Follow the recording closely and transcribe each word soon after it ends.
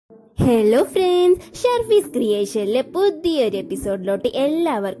Hello friends, ഷർഫീസ് ക്രിയേഷനിലെ പുതിയൊരു എപ്പിസോഡിലോട്ട്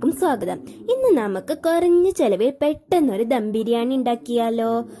എല്ലാവർക്കും സ്വാഗതം. ഇന്ന് നമുക്ക് കുറഞ്ഞ ചെലവിൽ പെട്ടെന്നൊരു ദം ബിരിയാണി ഉണ്ടാക്കിയാലോ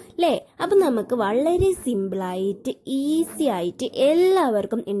അല്ലേ? അപ്പൊ നമുക്ക് വളരെ സിമ്പിളായിട്ട് ഈസി ആയിട്ട്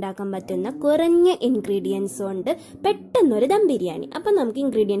എല്ലാവർക്കും ഉണ്ടാക്കാൻ പറ്റുന്ന കുറഞ്ഞ ഇൻഗ്രീഡിയൻസ് കൊണ്ട് പെട്ടെന്നൊരു ദം ബിരിയാണി. അപ്പൊ നമുക്ക്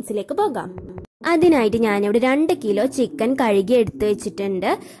ഇൻഗ്രീഡിയൻസിലേക്ക് പോകാം. അതിനായിട്ട് ഞാനിവിടെ 2 കിലോ ചിക്കൻ കഴുകി എടുത്ത് വെച്ചിട്ടുണ്ട്.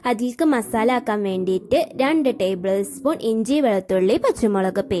 അതിലേക്ക് മസാല ആക്കാൻ വേണ്ടിയിട്ട് 2 ടേബിൾ സ്പൂൺ ഇഞ്ചി വെളുത്തുള്ളി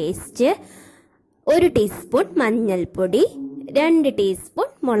പച്ചമുളക് പേസ്റ്റ്, 1 ടീസ്പൂൺ മഞ്ഞൾപ്പൊടി, 2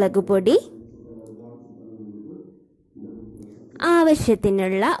 ടീസ്പൂൺ മുളക് പൊടി,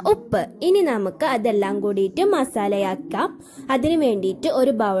 ആവശ്യത്തിനുള്ള ഉപ്പ്. ഇനി നമുക്ക് അതെല്ലാം കൂടിയിട്ട് മസാലയാക്കാം. അതിനു വേണ്ടിയിട്ട്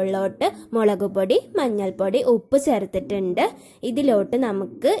ഒരു ബൗളിലോട്ട് മുളക് പൊടി, മഞ്ഞൾപ്പൊടി, ഉപ്പ് ചേർത്തിട്ടുണ്ട്. ഇതിലോട്ട്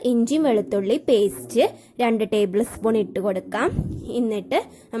നമുക്ക് ഇഞ്ചിയും വെളുത്തുള്ളി പേസ്റ്റ് 2 ടേബിൾ സ്പൂൺ ഇട്ട് കൊടുക്കാം. എന്നിട്ട്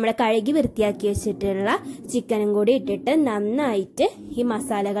നമ്മുടെ കഴുകി വൃത്തിയാക്കി വെച്ചിട്ടുള്ള ചിക്കനും കൂടി ഇട്ടിട്ട് നന്നായിട്ട് ഈ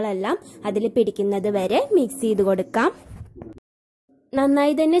മസാലകളെല്ലാം അതിൽ പിടിക്കുന്നത് വരെ മിക്സ് ചെയ്ത് കൊടുക്കാം.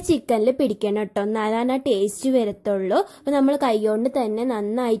 നന്നായി തന്നെ ചിക്കനിൽ പിടിക്കണം കേട്ടോ, എന്നാലാണ് ആ ടേസ്റ്റ് വരത്തുള്ളൂ. അപ്പോൾ നമ്മൾ കൈകൊണ്ട് തന്നെ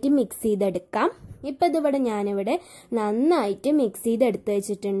നന്നായിട്ട് മിക്സ് ചെയ്തെടുക്കാം. ഇപ്പം ഇതിവിടെ ഞാനിവിടെ നന്നായിട്ട് മിക്സ് ചെയ്തെടുത്ത്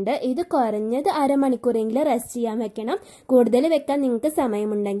വെച്ചിട്ടുണ്ട്. ഇത് കുറഞ്ഞത് അരമണിക്കൂറെങ്കിലും റെസ്റ്റ് ചെയ്യാൻ വെക്കണം. കൂടുതൽ വെക്കാൻ നിങ്ങൾക്ക്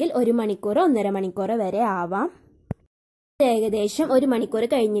സമയമുണ്ടെങ്കിൽ 1 മണിക്കൂറോ 1.5 മണിക്കൂറോ വരെ ആവാം. ഏകദേശം 1 മണിക്കൂർ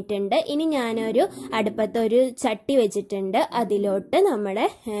കഴിഞ്ഞിട്ടുണ്ട്. ഇനി ഞാനൊരു അടുപ്പത്തൊരു ചട്ടി വെച്ചിട്ടുണ്ട്. അതിലോട്ട് നമ്മുടെ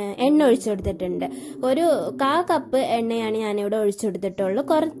എണ്ണ ഒഴിച്ചു കൊടുത്തിട്ടുണ്ട്. ഒരു 1/4 കപ്പ് എണ്ണയാണ് ഞാനിവിടെ ഒഴിച്ചു കൊടുത്തിട്ടുള്ളൂ.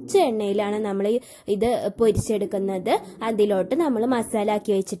 കുറച്ച് എണ്ണയിലാണ് നമ്മൾ ഇത് പൊരിച്ചെടുക്കുന്നത്. അതിലോട്ട് നമ്മൾ മസാല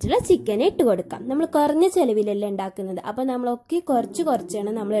ആക്കി വെച്ചിട്ടുള്ള ചിക്കൻ ഇട്ട് കൊടുക്കാം. നമ്മൾ കുറഞ്ഞ ചെലവിലല്ലേ ഉണ്ടാക്കുന്നത്, അപ്പോൾ നമ്മളൊക്കെ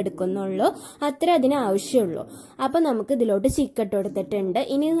കുറച്ചാണ് നമ്മൾ എടുക്കുന്നുള്ളൂ. അത്ര അതിന് ആവശ്യമുള്ളൂ. അപ്പോൾ നമുക്ക് ഇതിലോട്ട് ചിക്കൻ ഇട്ട് കൊടുത്തിട്ടുണ്ട്.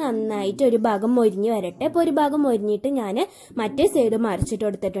 ഇനി നന്നായിട്ട് ഒരു ഭാഗം മൊരിഞ്ഞ് വരട്ടെ. അപ്പോൾ ഒരു ഭാഗം മൊരിഞ്ഞിട്ട് ഞാൻ മറ്റേ സൈഡ് മറിച്ചിട്ട്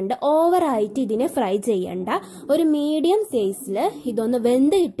കൊടുത്തിട്ടുണ്ട്. ഓവറായിട്ട് ഇതിനെ ഫ്രൈ ചെയ്യണ്ട. ഒരു മീഡിയം സൈസിൽ ഇതൊന്ന്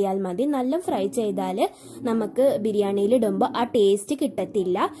വെന്ത് കിട്ടിയാൽ മതി. നല്ല ഫ്രൈ ചെയ്താൽ നമുക്ക് ബിരിയാണിയിൽ ഇടുമ്പോൾ ആ ടേസ്റ്റ്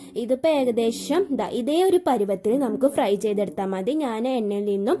കിട്ടത്തില്ല. ഇതിപ്പോൾ ഏകദേശം ഇതേ ഒരു പരുവത്തിൽ നമുക്ക് ഫ്രൈ ചെയ്തെടുത്താൽ മതി. ഞാൻ എണ്ണയിൽ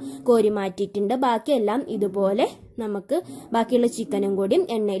നിന്നും കോരി മാറ്റിയിട്ടുണ്ട്. ബാക്കിയെല്ലാം ഇതുപോലെ നമുക്ക് ബാക്കിയുള്ള ചിക്കനും കൂടി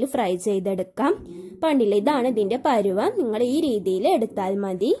എണ്ണയിൽ ഫ്രൈ ചെയ്തെടുക്കാം. പണ്ടില്ല, ഇതാണ് ഇതിന്റെ പരുവം. നിങ്ങൾ ഈ രീതിയിൽ എടുത്താൽ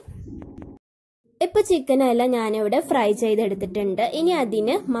മതി. ഇപ്പൊ ചിക്കനെല്ലാം ഞാനിവിടെ ഫ്രൈ ചെയ്തെടുത്തിട്ടുണ്ട്. ഇനി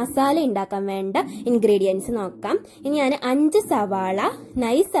അതിന് മസാല ഉണ്ടാക്കാൻ വേണ്ട ഇൻഗ്രീഡിയൻസ് നോക്കാം. ഇനി ഞാൻ 5 സവാള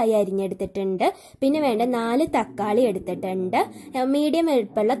നൈസായി അരിഞ്ഞെടുത്തിട്ടുണ്ട്. പിന്നെ വേണ്ട 4 തക്കാളി എടുത്തിട്ടുണ്ട്. മീഡിയം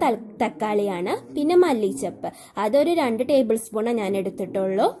വലുപ്പമുള്ള തക്കാളിയാണ്. പിന്നെ മല്ലിച്ചപ്പ് അതൊരു 2 ടേബിൾ സ്പൂണേ ഞാൻ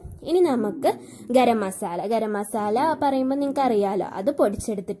എടുത്തിട്ടുള്ളൂ. ഇനി നമുക്ക് ഗരം മസാല പറയുമ്പോൾ നിങ്ങൾക്ക് അറിയാലോ, അത്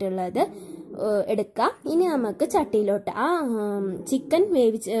പൊടിച്ചെടുത്തിട്ടുള്ളത് എടുക്കാം. ഇനി നമുക്ക് ചട്ടിയിലോട്ട് ആ ചിക്കൻ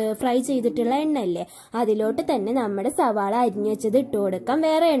ഫ്രൈ ചെയ്തിട്ടുള്ള എണ്ണല്ലേ, അതിലോട്ട് തന്നെ നമ്മുടെ സവാള അരിഞ്ഞു വെച്ചത് ഇട്ട് കൊടുക്കാം.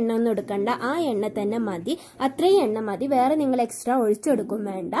 വേറെ എണ്ണ ഒന്നും എടുക്കണ്ട, ആ എണ്ണ തന്നെ മതി. അത്രയും എണ്ണ മതി, വേറെ നിങ്ങൾ എക്സ്ട്രാ ഒഴിച്ചെടുക്കും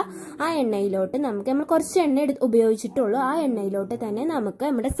വേണ്ട. ആ എണ്ണയിലോട്ട് നമ്മൾ കുറച്ച് എണ്ണ ഉപയോഗിച്ചിട്ടുള്ളൂ. ആ എണ്ണയിലോട്ട് തന്നെ നമുക്ക്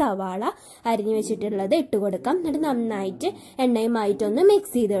നമ്മുടെ സവാള അരിഞ്ഞു വെച്ചിട്ടുള്ളത് ഇട്ട് കൊടുക്കാം. എന്നിട്ട് നന്നായിട്ട് എണ്ണയുമായിട്ടൊന്ന്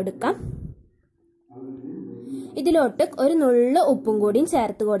മിക്സ് ചെയ്തെടുക്കാം. ഇതിലോട്ട് ഒരു നുള്ളു ഉപ്പും കൂടിയും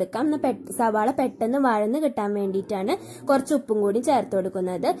ചേർത്ത് കൊടുക്കാം. സവാള പെട്ടെന്ന് വഴന്ന് കിട്ടാൻ വേണ്ടിയിട്ടാണ് കുറച്ച് ഉപ്പും കൂടി ചേർത്ത്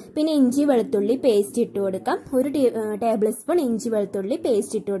കൊടുക്കുന്നത്. പിന്നെ ഇഞ്ചി വെളുത്തുള്ളി പേസ്റ്റ് ഇട്ട് കൊടുക്കാം. 1 ടേബിൾ സ്പൂൺ ഇഞ്ചി വെളുത്തുള്ളി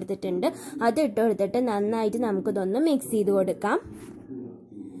പേസ്റ്റ് ഇട്ട് കൊടുത്തിട്ടുണ്ട്. അത് ഇട്ട് കൊടുത്തിട്ട് നന്നായിട്ട് നമുക്കിതൊന്ന് മിക്സ് ചെയ്ത് കൊടുക്കാം.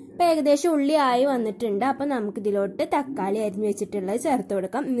 ഇപ്പം ഏകദേശം ഉള്ളി ആയി വന്നിട്ടുണ്ട്. അപ്പം നമുക്കിതിലോട്ട് തക്കാളി അരിഞ്ഞു വെച്ചിട്ടുള്ളത് ചേർത്ത്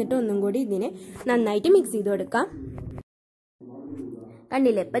കൊടുക്കാം. എന്നിട്ട് ഒന്നും കൂടി ഇതിനെ നന്നായിട്ട് മിക്സ് ചെയ്ത് കൊടുക്കാം.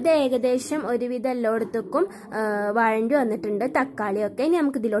 കണ്ടില്ലേ, ഇപ്പം ഇത് ഏകദേശം ഒരുവിധം എല്ലായിടത്തേക്കും വഴണ്ടി വന്നിട്ടുണ്ട് തക്കാളിയൊക്കെ. ഇനി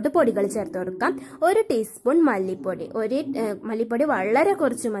നമുക്ക് ഇതിലോട്ട് പൊടികൾ ചേർത്ത് കൊടുക്കാം. 1 ടീസ്പൂൺ മല്ലിപ്പൊടി, മല്ലിപ്പൊടി വളരെ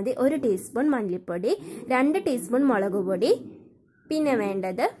കുറച്ച് മതി. 1 ടീസ്പൂൺ മല്ലിപ്പൊടി, 2 ടീസ്പൂൺ മുളക് പൊടി, പിന്നെ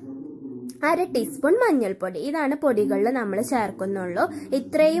വേണ്ടത് 1/2 ടീസ്പൂൺ മഞ്ഞൾപ്പൊടി. ഇതാണ് പൊടികളിൽ നമ്മൾ ചേർക്കുന്നുള്ളൂ.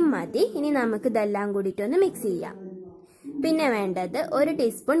 ഇത്രയും മതി. ഇനി നമുക്ക് ഇതെല്ലാം കൂടിയിട്ടൊന്ന് മിക്സ് ചെയ്യാം. പിന്നെ വേണ്ടത് 1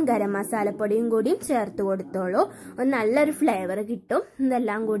 ടീസ്പൂൺ ഗരം മസാലപ്പൊടിയും കൂടിയും ചേർത്ത് കൊടുത്തോളൂ. നല്ലൊരു ഫ്ലേവർ കിട്ടും.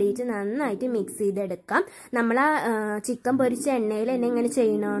 ഇതെല്ലാം കൂടിയിട്ട് നന്നായിട്ട് മിക്സ് ചെയ്തെടുക്കാം. നമ്മൾ ആ ചിക്കൻ പൊരിച്ച എണ്ണയിൽ തന്നെ ഇങ്ങനെ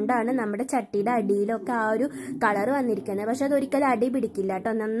ചെയ്യുന്നതുകൊണ്ടാണ് നമ്മുടെ ചട്ടിയുടെ അടിയിലൊക്കെ ആ ഒരു കളർ വന്നിരിക്കുന്നത്. പക്ഷെ അതൊരിക്കലും അടി പിടിക്കില്ല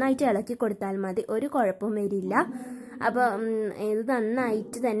കേട്ടോ. നന്നായിട്ട് ഇളക്കി കൊടുത്താൽ മതി, ഒരു കുഴപ്പവും വരില്ല. അപ്പോൾ ഇത്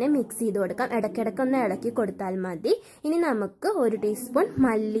നന്നായിട്ട് തന്നെ മിക്സ് ചെയ്ത് കൊടുക്കാം. ഇടയ്ക്കിടയ്ക്കൊന്ന് ഇളക്കി കൊടുത്താൽ മതി. ഇനി നമുക്ക് 1 ടീസ്പൂൺ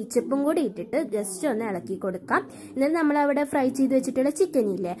മല്ലിച്ചപ്പും കൂടി ഇട്ടിട്ട് ജസ്റ്റ് ഒന്ന് ഇളക്കി കൊടുക്കാം. എന്നിട്ട് നമ്മളവിടെ ഫ്രൈ ചെയ്ത് വെച്ചിട്ടുള്ള ചിക്കൻ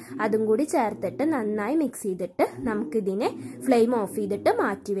ഇല്ലേ, അതും കൂടി ചേർത്തിട്ട് നന്നായി മിക്സ് ചെയ്തിട്ട് നമുക്കിതിനെ ഫ്ലെയിം ഓഫ് ചെയ്തിട്ട്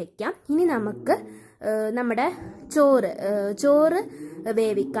മാറ്റി വെക്കാം. ഇനി നമുക്ക് നമ്മുടെ ചോറ്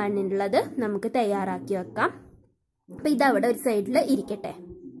വേവിക്കാനുള്ളത് നമുക്ക് തയ്യാറാക്കി വെക്കാം. അപ്പം ഇതവിടെ ഒരു സൈഡിൽ ഇരിക്കട്ടെ.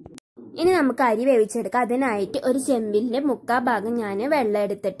 ഇനി നമുക്ക് അരി വേവിച്ചെടുക്കാം. അതിനായിട്ട് ഒരു ചെമ്പിന്റെ 1/4 ഭാഗം ഞാൻ വെള്ളം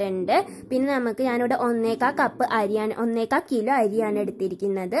എടുത്തിട്ടുണ്ട്. പിന്നെ നമുക്ക് ഞാനിവിടെ 1/4 കപ്പ് അരിയാണ് 1/4 കിലോ അരിയാണ്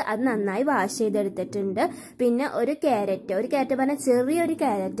എടുത്തിരിക്കുന്നത്. അത് നന്നായി വാഷ് ചെയ്തെടുത്തിട്ടുണ്ട്. പിന്നെ ഒരു ക്യാരറ്റ് പറഞ്ഞാൽ ചെറിയൊരു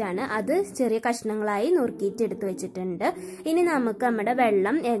ക്യാരറ്റാണ്, അത് ചെറിയ കഷ്ണങ്ങളായി നുറുക്കിയിട്ട് എടുത്ത് വെച്ചിട്ടുണ്ട്. ഇനി നമുക്ക് നമ്മുടെ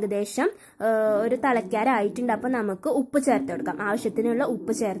വെള്ളം ഏകദേശം ഒരു തിളയ്ക്കാറായിട്ടുണ്ട്. അപ്പോൾ നമുക്ക് ഉപ്പ് ചേർത്ത് കൊടുക്കാം, ആവശ്യത്തിനുള്ള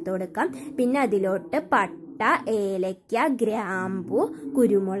ഉപ്പ് ചേർത്ത് കൊടുക്കാം. പിന്നെ അതിലോട്ട് പട്ട, ഏലക്ക, ഗ്രാമ്പു,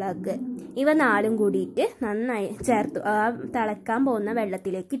 കുരുമുളക് ഇവ 4 കൂടിയിട്ട് നന്നായി ചേർത്തു തിളക്കാൻ പോകുന്ന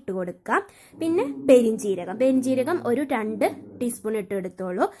വെള്ളത്തിലേക്ക് ഇട്ട് കൊടുക്കാം. പിന്നെ പെരിഞ്ചീരകം ഒരു 2 ടീസ്പൂൺ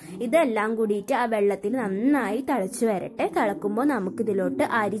ഇട്ടെടുത്തോളൂ. ഇതെല്ലാം കൂടിയിട്ട് ആ വെള്ളത്തിൽ നന്നായി തിളച്ചു വരട്ടെ. തിളക്കുമ്പോൾ നമുക്ക് ഇതിലോട്ട്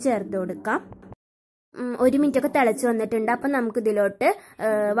അരി ചേർത്ത് കൊടുക്കാം. 1 മിനിറ്റ് ഒക്കെ തിളച്ച് വന്നിട്ടുണ്ട്. അപ്പം നമുക്ക് ഇതിലോട്ട്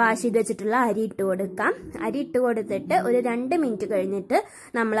വാഷ് ചെയ്ത് വെച്ചിട്ടുള്ള അരി ഇട്ട് കൊടുക്കാം. അരി ഇട്ട് കൊടുത്തിട്ട് ഒരു 2 മിനിറ്റ് കഴിഞ്ഞിട്ട്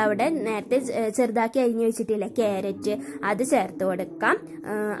നമ്മളവിടെ നേരത്തെ ചെറുതാക്കി അരിഞ്ഞു വെച്ചിട്ടില്ല ക്യാരറ്റ്, അത് ചേർത്ത് കൊടുക്കാം.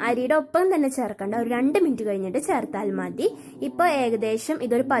 അരിയുടെ ഒപ്പം തന്നെ ചേർക്കണ്ട, ഒരു 2 മിനിറ്റ് കഴിഞ്ഞിട്ട് ചേർത്താൽ മതി. ഇപ്പോൾ ഏകദേശം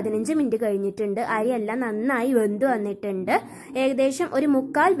ഇതൊരു 15 മിനിറ്റ് കഴിഞ്ഞിട്ടുണ്ട്. അരിയെല്ലാം നന്നായി വെന്ത് വന്നിട്ടുണ്ട്. ഏകദേശം ഒരു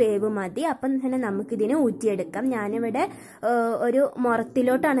 1/4 വേവ് മതി. അപ്പം തന്നെ നമുക്കിതിനെ ഊറ്റിയെടുക്കാം. ഞാനിവിടെ ഒരു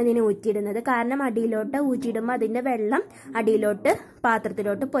മുറത്തിലോട്ടാണ് ഇതിനെ ഊറ്റിയിടുന്നത്. കാരണം അടിയിലോട്ട് ഊറ്റിയിടുമ്പോൾ അതിന്റെ വെള്ളം അടിയിലോട്ട്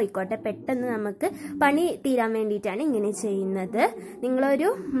പാത്രത്തിലോട്ട് പോയിക്കോട്ടെ. പെട്ടെന്ന് നമുക്ക് പണി തീരാൻ വേണ്ടിയിട്ടാണ് ഇങ്ങനെ ചെയ്യുന്നത്. നിങ്ങളൊരു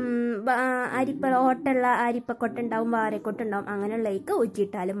ഓട്ടുള്ള അരിപ്പക്കൊട്ടുണ്ടാവും, വാരക്കൊട്ടുണ്ടാവും, അങ്ങനെയുള്ളതൊക്കെ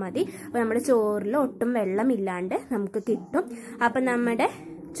ഊറ്റിയിട്ടാലും മതി. അപ്പോൾ നമ്മുടെ ചോറിൽ ഒട്ടും വെള്ളം ഇല്ലാണ്ട് നമുക്ക് കിട്ടും. അപ്പം നമ്മുടെ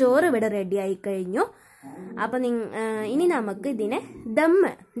ചോറ് ഇവിടെ റെഡി ആയി കഴിഞ്ഞു. അപ്പൊ ഇനി നമുക്ക് ഇതിനെ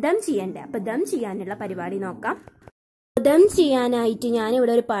ദം ചെയ്യണ്ടേ. അപ്പൊ ദം ചെയ്യാനുള്ള പരിപാടി നോക്കാം. ദം ചെയ്യാനായിട്ട്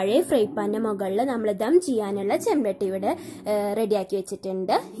ഞാനിവിടെ ഒരു പഴയ ഫ്രൈ പാനിന്റെ മുകളിൽ നമ്മൾ ദം ചെയ്യാനുള്ള ചെമ്പട്ടി ഇവിടെ റെഡിയാക്കി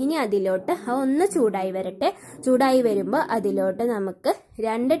വെച്ചിട്ടുണ്ട്. ഇനി അതിലോട്ട് ഒന്ന് ചൂടായി വരട്ടെ. ചൂടായി വരുമ്പോൾ അതിലോട്ട് നമുക്ക്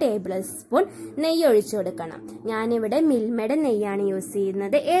 2 ടേബിൾ സ്പൂൺ നെയ്യ് ഒഴിച്ചു കൊടുക്കണം. ഞാനിവിടെ മിൽമയുടെ നെയ്യാണ് യൂസ്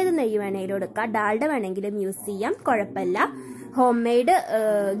ചെയ്യുന്നത്. ഏത് നെയ്യ് വേണമെങ്കിലും എടുക്കാം, ഡാൽഡ വേണമെങ്കിലും യൂസ് ചെയ്യാം, കുഴപ്പമില്ല. ഹോം മെയ്ഡ്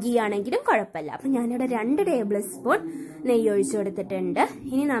ഗീ ആണെങ്കിലും കുഴപ്പമില്ല. അപ്പം ഞാനിവിടെ 2 ടേബിൾ സ്പൂൺ നെയ്യ് ഒഴിച്ചു കൊടുത്തിട്ടുണ്ട്.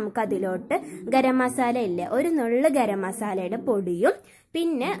 ഇനി നമുക്ക് അതിലോട്ട് ഗരം മസാല ഇല്ലേ, ഒരു നുള്ളു ഗരം മസാലയുടെ പൊടിയും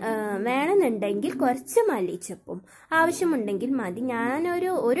പിന്നെ വേണമെന്നുണ്ടെങ്കിൽ കുറച്ച് മല്ലിച്ചപ്പും ആവശ്യമുണ്ടെങ്കിൽ മതി. ഞാനൊരു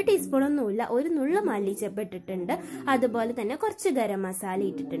ടീസ്പൂണൊന്നുമില്ല, ഒരു നുള്ള മല്ലിച്ചപ്പ് ഇട്ടിട്ടുണ്ട്. അതുപോലെ തന്നെ കുറച്ച് ഗരം മസാല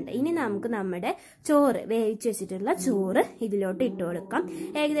ഇട്ടിട്ടുണ്ട്. ഇനി നമുക്ക് നമ്മുടെ ചോറ് വേവിച്ച് വെച്ചിട്ടുള്ള ചോറ് ഇതിലോട്ട് ഇട്ട് കൊടുക്കാം.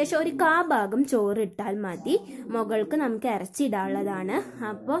 ഏകദേശം ഒരു 1/4 ഭാഗം ചോറ് ഇട്ടാൽ മതി. മുകൾക്ക് നമുക്ക് ഇറച്ചിടാനുള്ളതാണ്.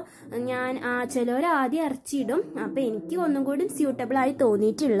 അപ്പോൾ ഞാൻ ചിലവർ ആദ്യം ഇറച്ചിയിടും. അപ്പോൾ എനിക്ക് ഒന്നും കൂടി സ്യൂട്ടബിൾ ആയി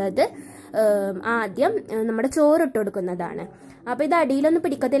തോന്നിയിട്ടുള്ളത് ആദ്യം നമ്മുടെ ചോറ് ഇട്ട് കൊടുക്കുന്നതാണ്. അപ്പോൾ ഇത് അടിയിലൊന്നും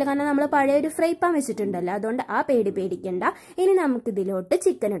പിടിക്കത്തില്ല, കാരണം നമ്മൾ പഴയ ഒരു ഫ്രൈ പാൻ വെച്ചിട്ടുണ്ടല്ലോ, അതുകൊണ്ട് ആ പേടിക്കണ്ട. ഇനി നമുക്കിതിലോട്ട്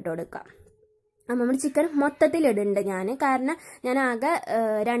ചിക്കൻ ഇട്ട് കൊടുക്കാം. നമ്മൾ ചിക്കൻ മൊത്തത്തിൽ ഇടുന്നുണ്ട് കാരണം ഞാൻ ആകെ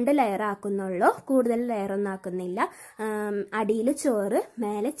 2 ലെയർ ആക്കുന്നുള്ളൂ, കൂടുതൽ ലെയർ ഒന്നും ആക്കുന്നില്ല. അടിയിൽ ചോറ്,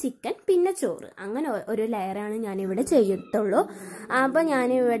 മേലെ ചിക്കൻ, പിന്നെ ചോറ്, അങ്ങനെ ഒരു ലെയറാണ് ഞാനിവിടെ ചെയ്യത്തുള്ളൂ. അപ്പോൾ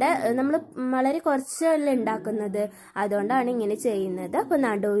ഞാനിവിടെ നമ്മൾ വളരെ കുറച്ചല്ലേ ഉണ്ടാക്കുന്നത്, അതുകൊണ്ടാണ് ഇങ്ങനെ ചെയ്യുന്നത്. അപ്പോൾ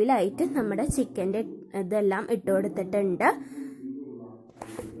നടുവിലായിട്ട് നമ്മുടെ ചിക്കൻ്റെ ഇതെല്ലാം ഇട്ട് കൊടുത്തിട്ടുണ്ട്.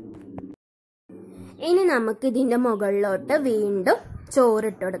 ഇനി നമുക്ക് ഇതിന്റെ മുകളിലോട്ട് വീണ്ടും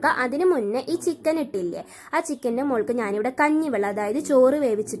ചോറിട്ട് കൊടുക്കുക. അതിന് മുന്നേ ഈ ചിക്കൻ ഇട്ടില്ലേ, ആ ചിക്കന്റെ മുകൾക്ക് ഞാനിവിടെ കഞ്ഞിവെള്ളം, അതായത് ചോറ്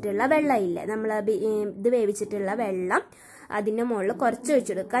വേവിച്ചിട്ടുള്ള വെള്ളം ഇല്ലേ, നമ്മൾ ഇത് വേവിച്ചിട്ടുള്ള വെള്ളം അതിന്റെ മുകളിൽ കുറച്ച്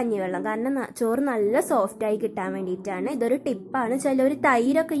ഒഴിച്ചെടുക്കുക, കഞ്ഞിവെള്ളം. കാരണം ചോറ് നല്ല സോഫ്റ്റ് ആയി കിട്ടാൻ വേണ്ടിയിട്ടാണ്. ഇതൊരു ടിപ്പാണ്. ചിലർ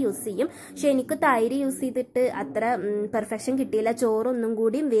തൈരൊക്കെ യൂസ് ചെയ്യും, പക്ഷെ എനിക്ക് തൈര് യൂസ് ചെയ്തിട്ട് അത്ര പെർഫെക്ഷൻ കിട്ടിയില്ല. ചോറൊന്നും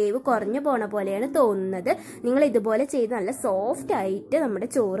കൂടി വേവ് കുറഞ്ഞു പോണ പോലെയാണ് തോന്നുന്നത്. നിങ്ങൾ ഇതുപോലെ ചെയ്ത് നല്ല സോഫ്റ്റ് ആയിട്ട് നമ്മുടെ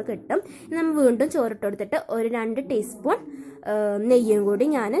ചോറ് കിട്ടും. നമ്മൾ വീണ്ടും ചോറിട്ട് കൊടുത്തിട്ട് ഒരു 2 ടീസ്പൂൺ നെയ്യും കൂടി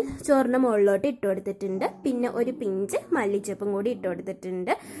ഞാൻ ചോറിന്റെ മുകളിലോട്ട് ഇട്ട് കൊടുത്തിട്ടുണ്ട്. പിന്നെ ഒരു പിഞ്ച് മല്ലിച്ചപ്പും കൂടി ഇട്ട്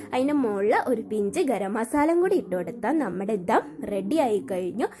കൊടുത്തിട്ടുണ്ട്. അതിന്റെ മുകളിൽ ഒരു പിഞ്ച് ഗരം മസാലയും കൂടി ഇട്ട് കൊടുത്താൽ നമ്മുടെ ദം റെഡി ആയി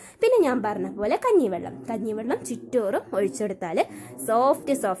കഴിഞ്ഞു. പിന്നെ ഞാൻ പറഞ്ഞ പോലെ കഞ്ഞിവെള്ളം ചുറ്റോറും ഒഴിച്ചെടുത്താൽ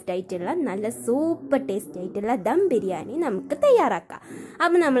സോഫ്റ്റ് ആയിട്ടുള്ള നല്ല സൂപ്പർ ടേസ്റ്റ് ആയിട്ടുള്ള ദം ബിരിയാണി നമുക്ക് തയ്യാറാക്കാം.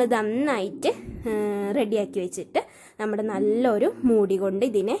 അപ്പം നമ്മൾ നന്നായിട്ട് റെഡിയാക്കി വെച്ചിട്ട് നമ്മുടെ നല്ലൊരു മൂടി കൊണ്ട്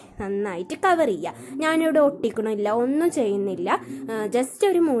ഇതിനെ നന്നായിട്ട് കവർ ചെയ്യുക. ഞാനിവിടെ ഒട്ടിക്കണില്ല, ഒന്നും ചെയ്യുന്നില്ല, ജസ്റ്റ്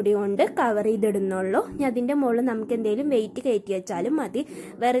ഒരു മൂടി കൊണ്ട് കവർ ചെയ്തിടുന്നുള്ളൂ. അതിൻ്റെ മുകളിൽ നമുക്ക് എന്തെങ്കിലും വെയിറ്റ് കയറ്റി വെച്ചാലും മതി.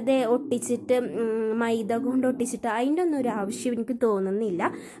 വെറുതെ ഒട്ടിച്ചിട്ട് മൈദ കൊണ്ട് ഒട്ടിച്ചിട്ട് അതിൻ്റെ ഒന്നും ഒരു ആവശ്യം എനിക്ക് തോന്നുന്നില്ല.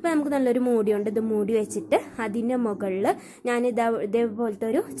 അപ്പോൾ നമുക്ക് നല്ലൊരു മൂടി കൊണ്ട് ഇത് മൂടി വെച്ചിട്ട് അതിൻ്റെ മുകളിൽ ഞാൻ ഇതേപോലത്തെ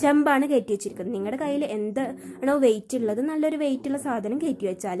ഒരു ചെമ്പാണ് കയറ്റി വെച്ചിരിക്കുന്നത്. നിങ്ങളുടെ കയ്യിൽ എന്താണോ വെയിറ്റ് ഉള്ളത്, നല്ലൊരു വെയിറ്റുള്ള സാധനം കയറ്റി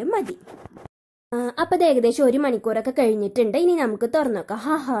വെച്ചാലും മതി. അപ്പോൾ അത് ഏകദേശം 1 മണിക്കൂറൊക്കെ കഴിഞ്ഞിട്ടുണ്ട്. ഇനി നമുക്ക് തുറന്നു നോക്കാം.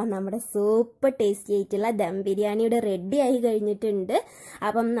 നമ്മുടെ സൂപ്പർ ടേസ്റ്റി ആയിട്ടുള്ള ദം ബിരിയാണിയുടെ റെഡി ആയി കഴിഞ്ഞിട്ടുണ്ട്.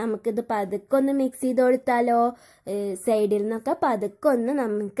 അപ്പം നമുക്കിത് പതുക്കെ ഒന്ന് മിക്സ് ചെയ്ത് കൊടുത്താലോ. സൈഡിൽ നിന്നൊക്കെ പതുക്കെ ഒന്ന്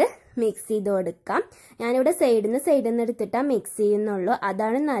നമുക്ക് മിക്സ് ചെയ്ത് കൊടുക്കാം. ഞാനിവിടെ സൈഡിൽ നിന്ന് എടുത്തിട്ടാണ് മിക്സ് ചെയ്യുന്നുള്ളൂ.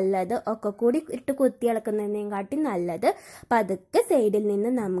 അതാണ് നല്ലത്. ഒക്കെ കൂടി ഇട്ട് കുത്തി ഇളക്കുന്നതിനെക്കാട്ടി നല്ലത്. പതുക്കെ സൈഡിൽ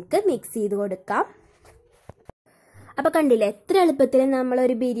നിന്ന് നമുക്ക് മിക്സ് ചെയ്ത് കൊടുക്കാം. അപ്പോൾ കണ്ടില്ലേ, എത്ര എളുപ്പത്തിൽ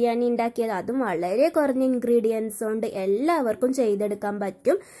നമ്മളൊരു ബിരിയാണി ഉണ്ടാക്കിയത്. അതും വളരെ കുറഞ്ഞ ഇൻഗ്രീഡിയൻസ് കൊണ്ട് എല്ലാവർക്കും ചെയ്തെടുക്കാൻ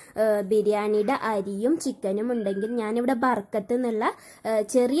പറ്റും. ബിരിയാണിയുടെ അരിയും ചിക്കനും ഉണ്ടെങ്കിൽ ഞാനിവിടെ ബർക്കത്ത് എന്നുള്ള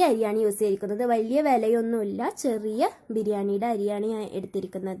ചെറിയ അരിയാണ് യൂസ് ചെയ്തിരിക്കുന്നത്. വലിയ വിലയൊന്നുമില്ല, ചെറിയ ബിരിയാണിയുടെ അരിയാണ് ഞാൻ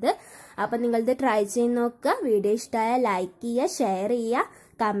എടുത്തിരിക്കുന്നത്. അപ്പം നിങ്ങളിത് ട്രൈ ചെയ്ത് നോക്കുക. വീഡിയോ ഇഷ്ടമായാൽ ലൈക്ക് ചെയ്യുക, ഷെയർ ചെയ്യുക,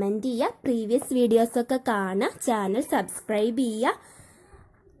 കമൻറ്റ് ചെയ്യുക. പ്രീവിയസ് വീഡിയോസൊക്കെ കാണുക. ചാനൽ സബ്സ്ക്രൈബ് ചെയ്യുക.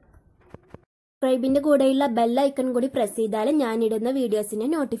 സബ്സ്ക്രൈബിന്റെ കൂടെയുള്ള ബെൽ ഐക്കൺ കൂടി പ്രസ് ചെയ്താൽ ഞാനിടുന്ന വീഡിയോസിന്റെ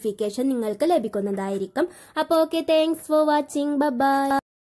നോട്ടിഫിക്കേഷൻ നിങ്ങൾക്ക് ലഭിക്കുന്നതായിരിക്കും. അപ്പോൾ okay, thanks for watching. By.